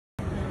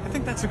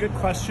think that's a good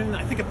question.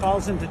 I think it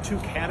falls into two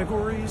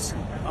categories.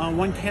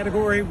 One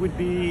category would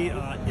be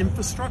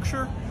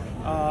infrastructure.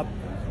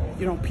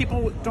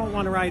 People don't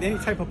want to ride any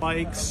type of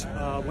bikes,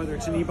 whether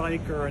it's an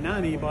e-bike or a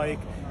non-e-bike,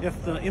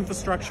 if the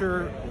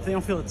infrastructure, if they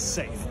don't feel it's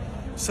safe.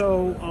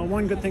 So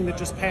one good thing that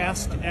just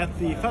passed at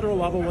the federal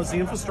level was the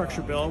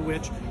infrastructure bill,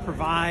 which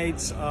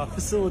provides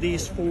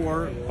facilities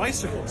for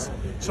bicycles.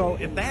 So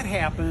if that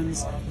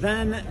happens,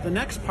 then the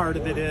next part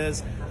of it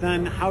is,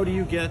 then how do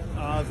you get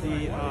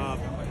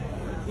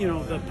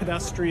the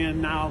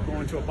pedestrian now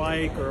going to a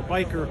bike or a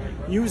biker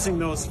using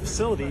those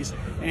facilities?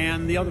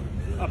 And the other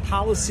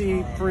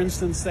policy, for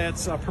instance,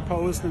 that's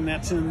proposed and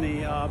that's in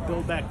the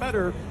Build Back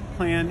Better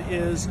plan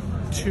is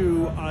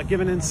to give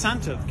an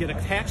incentive, get a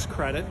tax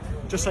credit,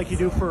 just like you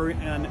do for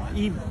an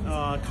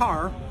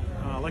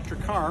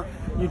electric car,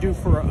 you do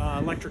for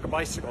electric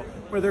bicycle,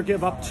 where they'll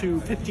give up to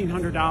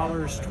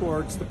 $1,500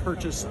 towards the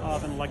purchase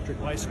of an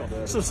electric bicycle.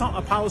 So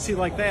a policy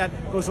like that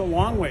goes a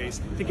long ways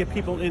to get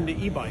people into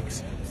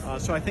e-bikes.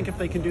 So I think if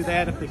they can do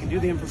that, if they can do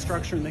the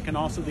infrastructure and they can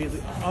also do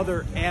the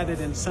other added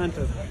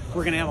incentive,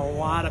 we're going to have a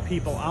lot of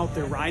people out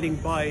there riding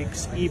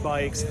bikes,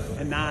 e-bikes,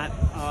 and not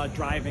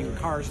driving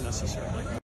cars necessarily.